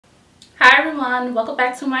Hi everyone, welcome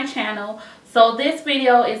back to my channel. So this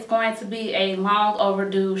video is going to be a long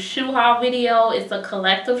overdue shoe haul video. It's a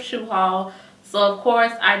collective shoe haul. So of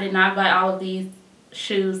course I did not buy all of these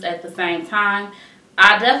shoes at the same time.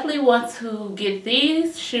 I definitely want to get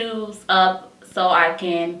these shoes up so I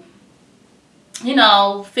can,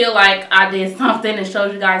 feel like I did something and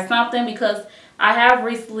showed you guys something, because I have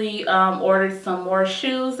recently ordered some more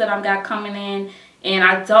shoes that I've got coming in, and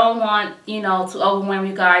I don't want, to overwhelm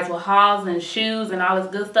you guys with hauls and shoes and all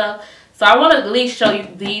this good stuff. So I want to at least show you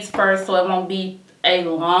these first so it won't be a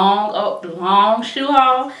long shoe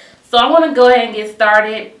haul. So I want to go ahead and get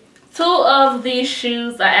started. Two of these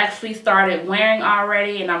shoes I actually started wearing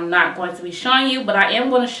already, and I'm not going to be showing you, but I am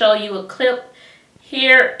going to show you a clip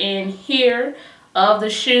here and here of the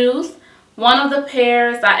shoes. One of the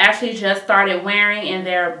pairs I actually just started wearing, and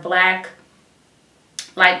they're black,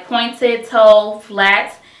 like pointed toe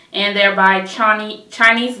flats, and they're by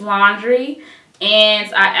Chinese Laundry,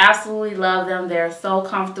 and I absolutely love them. They're so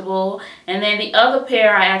comfortable. And then the other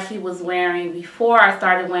pair I actually was wearing before I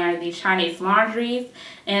started wearing these Chinese Laundries,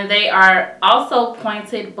 and they are also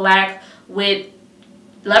pointed black with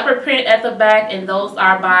leopard print at the back, and those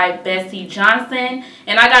are by Bessie Johnson.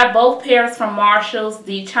 And I got both pairs from Marshall's.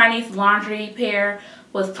 The Chinese Laundry pair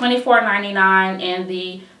was $24.99, and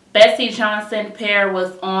the Bessie Johnson pair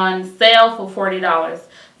was on sale for $40.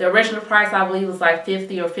 The original price I believe was like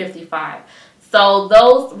 $50 or $55. So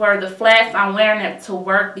those were the flats. I'm wearing it to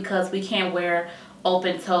work because we can't wear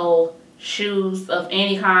open toe shoes of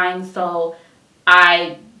any kind. So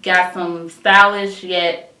I got some stylish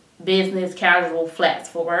yet business casual flats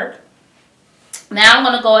for work. Now I'm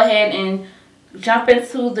going to go ahead and jump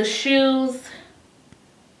into the shoes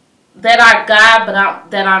that I got,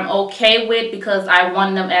 but that I'm okay with, because I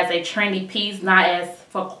want them as a trendy piece, not as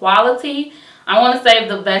for quality. I want to save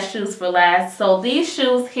the best shoes for last. So these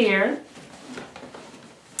shoes here,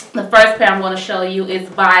 the first pair I'm going to show you is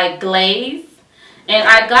by Glaze, and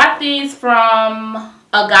I got these from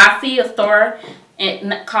Agassi, a store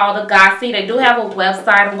called Agassi. They do have a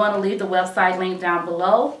website. I'm going to leave the website link down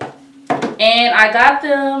below. And I got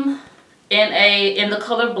them in the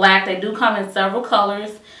color black. They do come in several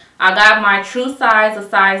colors. I got my true size, a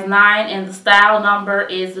size 9, and the style number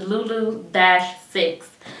is Lulu-6.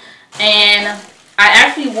 And I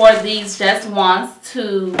actually wore these just once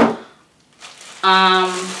to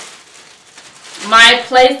my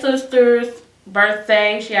play sister's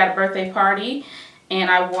birthday. She had a birthday party,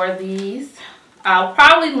 and I wore these. I'll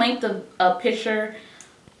probably link a picture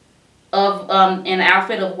of an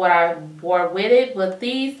outfit of what I wore with it, but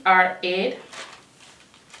these are it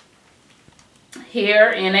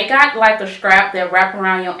here. And they got like a strap that wrap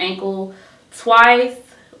around your ankle twice,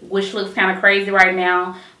 which looks kind of crazy right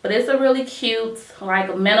now, but it's a really cute, like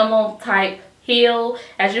a minimal type heel.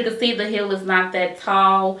 As you can see, the heel is not that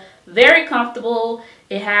tall. Very comfortable.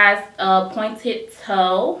 It has a pointed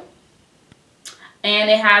toe, and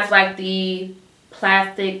it has like the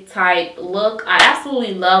plastic type look. I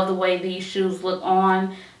absolutely love the way these shoes look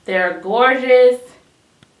on. They're gorgeous,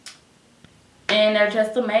 and they're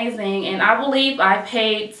just amazing. And I believe I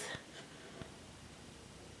paid,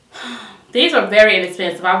 these are very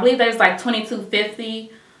inexpensive. I believe there's like $22.50.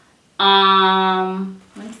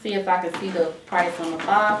 Let me see if I can see the price on the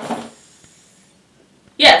box.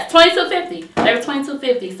 Yes, $22.50. They were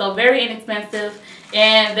 $22.50. So very inexpensive,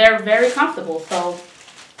 and they're very comfortable. So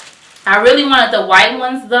I really wanted the white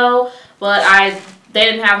ones though, but they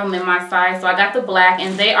didn't have them in my size, so I got the black,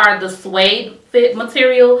 and they are the suede fit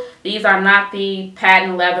material. These are not the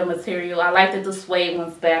patent leather material. I like the suede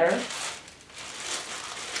ones better.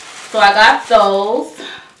 So I got those.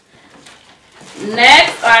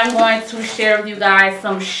 Next, I'm going to share with you guys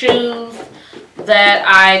some shoes that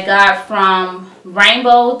I got from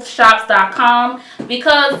rainbowshops.com,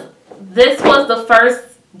 because this was the first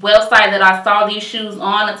website that I saw these shoes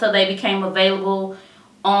on until they became available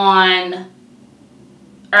on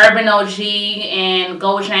Urban OG and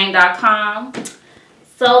Gojang.com.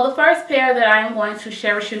 So the first pair that I'm going to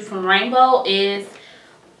share with you from Rainbow is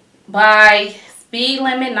by Speed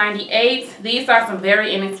Limit 98. These are some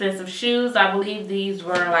very inexpensive shoes. I believe these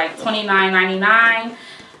were like $29.99,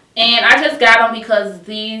 and I just got them because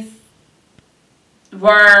these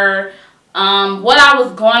were what I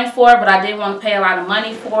was going for, but I didn't want to pay a lot of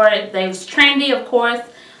money for it. They was trendy, of course.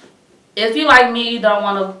 If you like me, you don't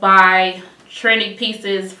want to buy trendy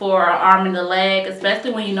pieces for an arm and a leg,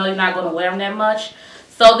 especially when you know you're not going to wear them that much.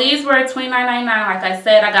 So these were $29.99. Like I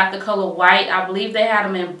said, I got the color white. I believe they had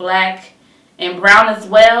them in black and brown as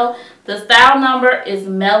well. The style number is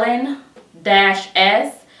Melon-S.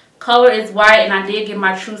 Color is white, and I did get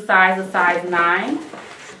my true size, a size 9.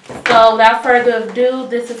 So So without further ado,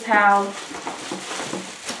 this is how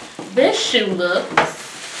this shoe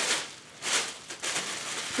looks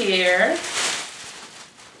here.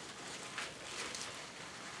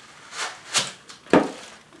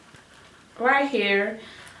 Right here,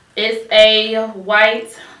 it's a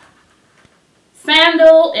white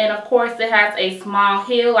sandal, and of course it has a small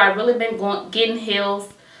heel. I've really been getting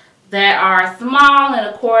heels that are small, and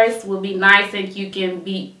of course will be nice and you can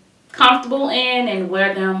be comfortable in and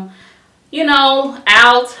wear them, you know,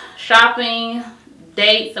 out shopping,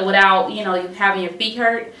 dates, or without, you know, you having your feet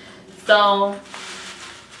hurt. So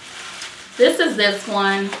this is this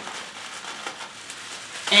one,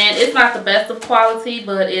 and it's not the best of quality,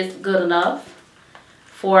 but it's good enough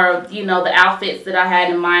for, you know, the outfits that I had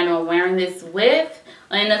in mind on wearing this with.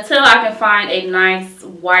 And until I can find a nice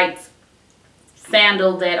white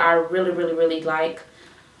sandal that I really like.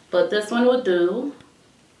 But this one will do.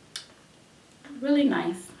 Really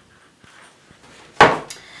nice.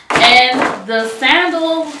 And the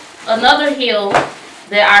sandal, another heel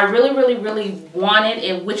that I really wanted,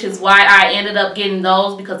 and which is why I ended up getting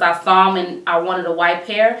those, because I saw them and I wanted a white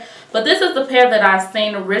pair. But this is the pair that I've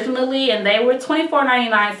seen originally, and they were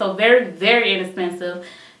 $24.99, so very inexpensive.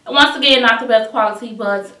 And once again, not the best quality,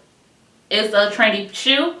 but it's a trendy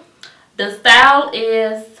shoe. The style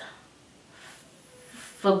is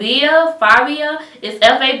Fabia. It's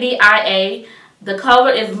F-A-B-I-A. The color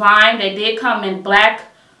is lime. They did come in black,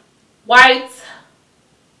 white,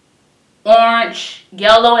 orange,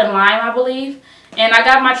 yellow, and lime, I believe. And I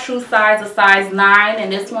got my shoe size, a size 9,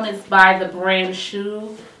 and this one is by the brand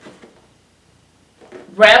Shoe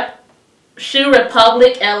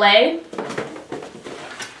Republic LA.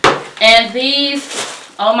 And these,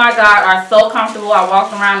 oh my God, are so comfortable. I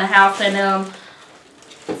walked around the house in them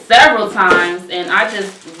several times, and I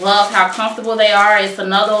just love how comfortable they are. It's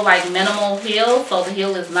another like minimal heel, so the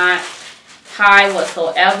heel is not high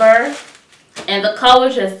whatsoever. And the color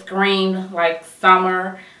just screamed like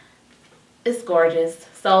summer. It's gorgeous.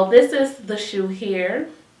 So this is the shoe here.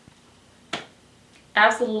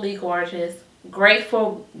 Absolutely gorgeous. Great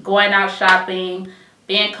for going out shopping,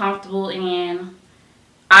 being comfortable in.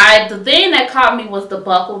 The thing that caught me was the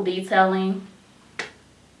buckle detailing.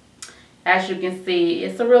 As you can see,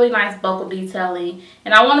 it's a really nice buckle detailing.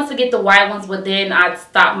 And I wanted to get the white ones, but then I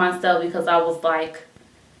stopped myself because I was like,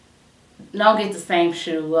 don't get the same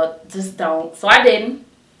shoe. Just don't. So I didn't.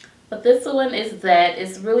 But this one is that.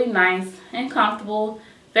 It's really nice and comfortable.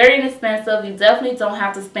 Very inexpensive. You definitely don't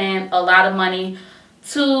have to spend a lot of money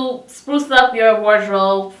to spruce up your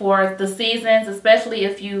wardrobe for the seasons, especially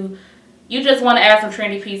if you just want to add some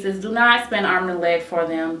trendy pieces. Do not spend arm and leg for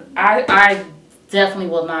them. I definitely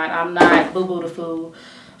will not. I'm not boo-boo the fool.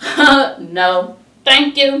 No.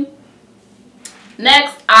 Thank you.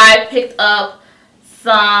 Next, I picked up 2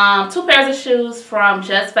 pairs of shoes from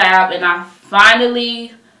Just Fab, and I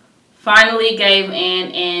finally gave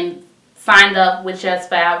in and signed up with Just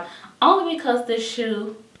Fab, only because this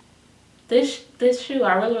shoe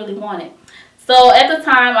I really wanted. So at the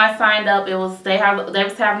time I signed up, they was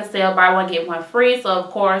having a sale, buy one get one free. So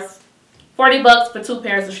of course, $40 for 2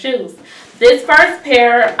 pairs of shoes. This first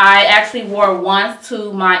pair I actually wore once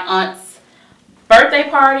to my aunt's birthday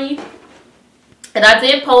party, and I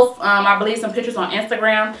did post I believe some pictures on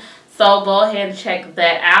Instagram. So go ahead and check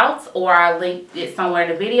that out, or I'll link it somewhere in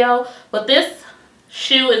the video. But this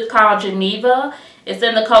shoe is called Geneva. It's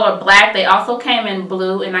in the color black. They also came in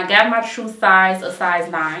blue, and I got my shoe size, a size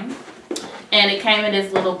 9. And it came in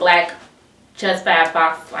this little black Just Fab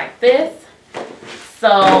box like this.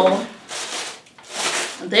 So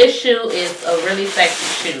this shoe is a really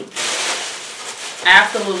sexy shoe.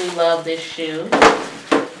 Absolutely love this shoe.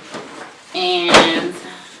 And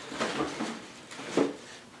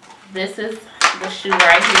this is the shoe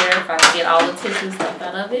right here. If I can get all the tissue stuff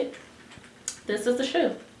out of it. This is the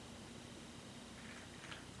shoe.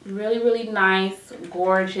 Really nice,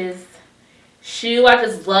 gorgeous shoe. I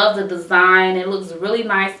just love the design. It looks really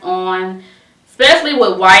nice on, especially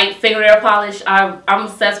with white fingernail polish. I'm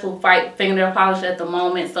obsessed with white fingernail polish at the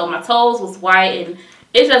moment. So my toes was white, and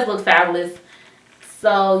it just looked fabulous.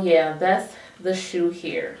 So yeah, that's the shoe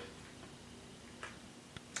here.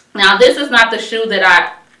 Now this is not the shoe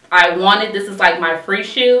that I wanted. This is like my free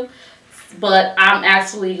shoe, but I'm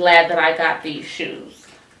actually glad that I got these shoes.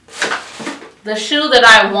 The shoe that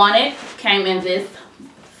I wanted came in this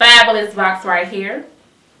fabulous box right here.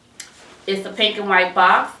 It's a pink and white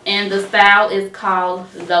box, and the style is called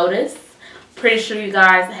Lotus. Pretty sure you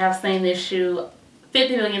guys have seen this shoe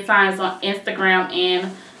 50 million times on Instagram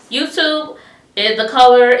and YouTube. The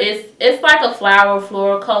color is, it's like a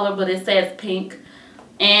floral color, but it says pink.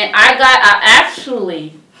 And I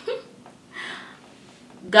actually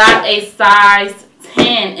got a size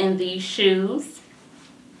 10 in these shoes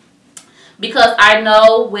because I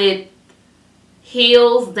know with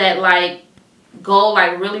heels that like go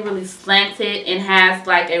like really slanted and has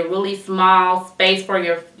like a really small space for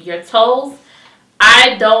your toes,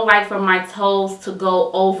 I don't like for my toes to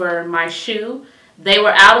go over my shoe. They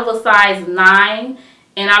were out of a size 9,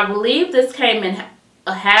 and I believe this came in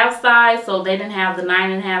a half size, so they didn't have the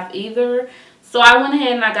 9.5 either. So I went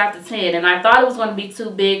ahead and I got the 10, and I thought it was going to be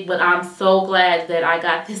too big, but I'm so glad that I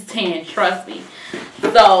got this 10, trust me.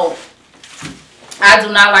 So I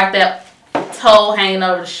do not like that toe hanging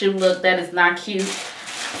over the shoe look. That is not cute.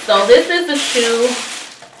 So this is the shoe.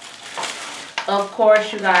 Of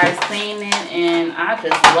course, you guys seen it, and I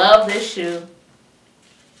just love this shoe.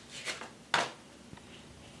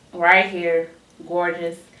 Right here,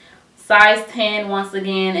 gorgeous. Size 10 once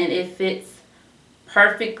again, and it fits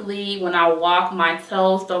perfectly when I walk. My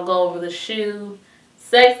toes don't go over the shoe.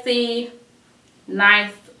 Sexy,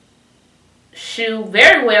 nice shoe,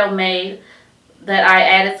 very well made, that I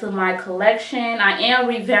added to my collection. I am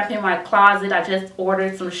revamping my closet. I just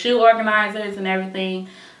ordered some shoe organizers and everything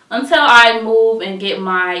until I move and get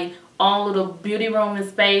my own little beauty room and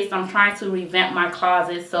space. I'm trying to revamp my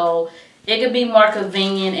closet so it could be more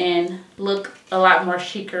convenient and look a lot more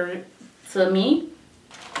chicer to me.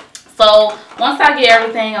 So once I get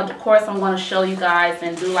everything, of course, I'm going to show you guys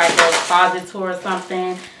and do like a closet tour or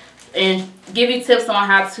something and give you tips on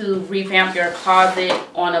how to revamp your closet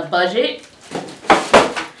on a budget.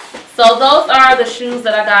 So those are the shoes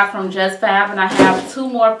that I got from Just Fab, and I have 2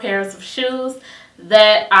 more pairs of shoes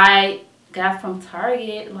that I got from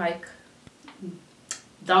Target. Like,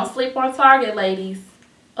 don't sleep on Target, ladies.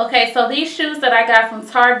 Okay, so these shoes that I got from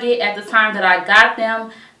Target at the time that I got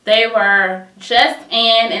them, they were just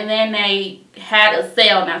in, and then they had a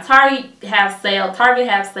sale. Now Target have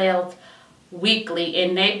sales weekly,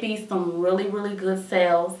 and they be some really good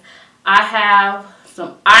sales. I have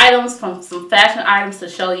some items from some fashion items to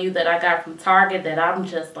show you that I got from Target that I'm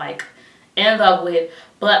just like in love with.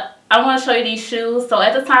 But I want to show you these shoes. So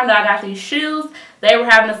at the time that I got these shoes, they were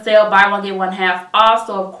having a sale, buy one get one half off.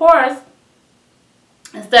 So of course,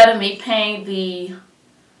 instead of me paying the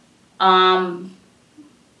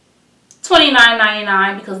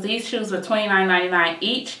 $29.99, because these shoes were $29.99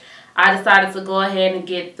 each, I decided to go ahead and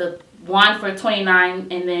get the one for $29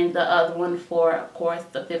 and then the other one for, of course,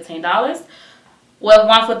 the $15. Well,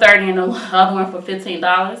 one for $30 and the other one for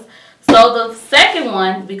 $15. So the second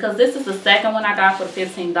one, because this is the second one I got for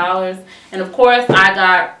 $15, and of course I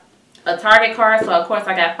got a Target card, so of course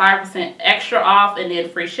I got 5% extra off and then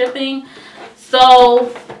free shipping.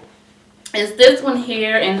 So it's this one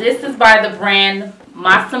here, and this is by the brand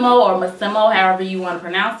Massimo or Massimo, however you want to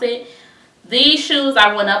pronounce it. These shoes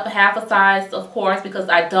I went up a half a size, of course, because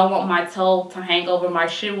I don't want my toe to hang over my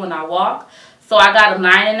shoe when I walk. So I got a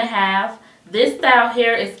 9.5. This style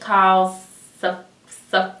here is called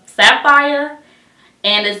Sapphire,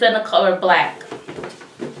 and it's in the color black.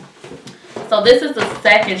 So this is the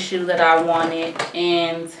second shoe that I wanted,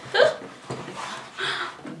 and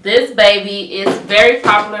this baby is very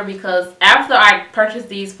popular because after I purchased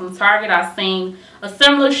these from Target, I seen a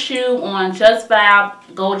similar shoe on Just Fab,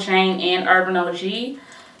 Gold Jane, and Urban OG.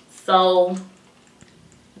 So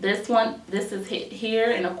this one, this is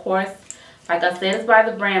here, and of course, like I said, it's by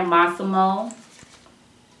the brand Massimo.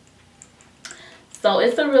 So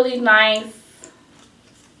it's a really nice,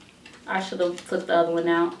 I should have took the other one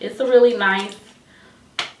out. It's a really nice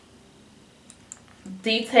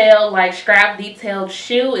detailed, like strap detailed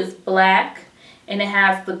shoe. It's black and it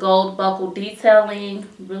has the gold buckle detailing.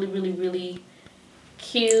 Really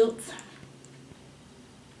cute.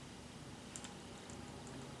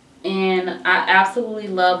 And I absolutely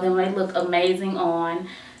love them. They look amazing on.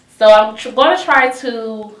 So I'm going to try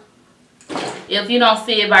to, if you don't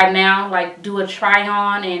see it by now, like do a try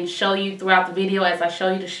on and show you throughout the video as I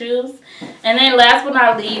show you the shoes. And then last but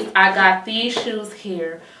not least, I got these shoes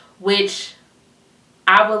here, which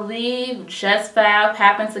I believe Just Fab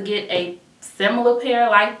happened to get a similar pair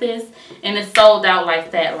like this, and it sold out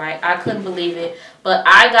like that. Like, I couldn't believe it. But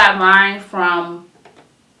I got mine from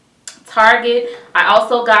Target. I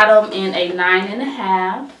also got them in a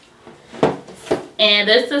 9.5. And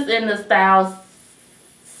this is in the style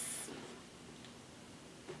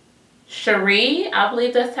Cherie, I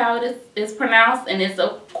believe that's how it is pronounced. And it's,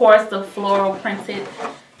 of course, the floral printed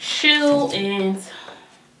shoe. And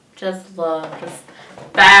just love. Just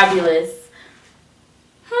fabulous.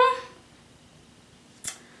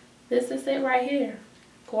 This is it right here.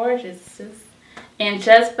 Gorgeous. And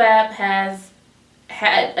Just Fab has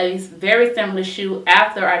had a very similar shoe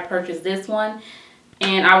after I purchased this one.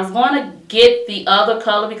 And I was going to get the other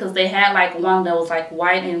color because they had like one that was like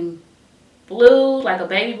white and blue, like a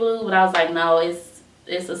baby blue. But I was like, no,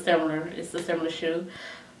 it's a similar shoe.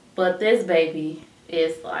 But this baby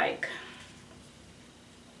is like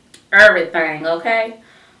everything, okay?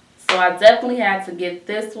 So I definitely had to get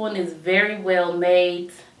this one. It's very well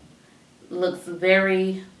made. Looks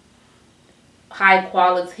very high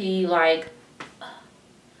quality. Like,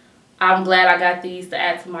 I'm glad I got these to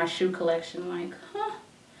add to my shoe collection. Like, huh.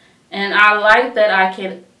 And I like that I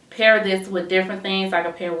can pair this with different things. I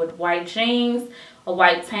can pair with white jeans, a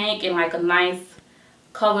white tank, and like a nice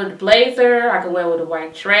colored blazer. I can wear with a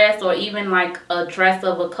white dress, or even like a dress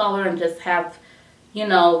of a color and just have, you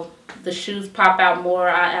know, the shoes pop out more.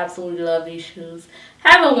 I absolutely love these shoes.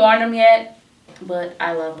 Haven't worn them yet, but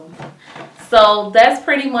I love them. So that's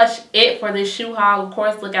pretty much it for this shoe haul. Of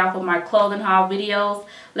course, look out for my clothing haul videos.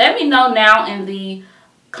 Let me know now in the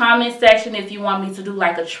comment section if you want me to do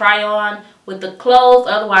like a try on with the clothes.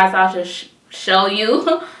 Otherwise, I'll just show you.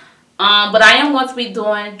 But I am going to be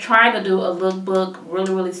trying to do a lookbook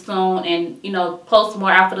really soon, and, you know, post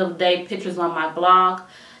more outfit of the day pictures on my blog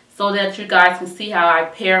so that you guys can see how I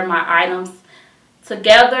pair my items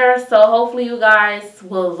together. So hopefully you guys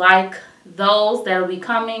will like those that will be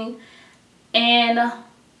coming. And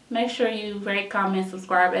make sure you rate, comment,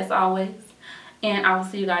 subscribe as always. And I will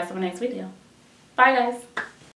see you guys in the next video. Bye, guys.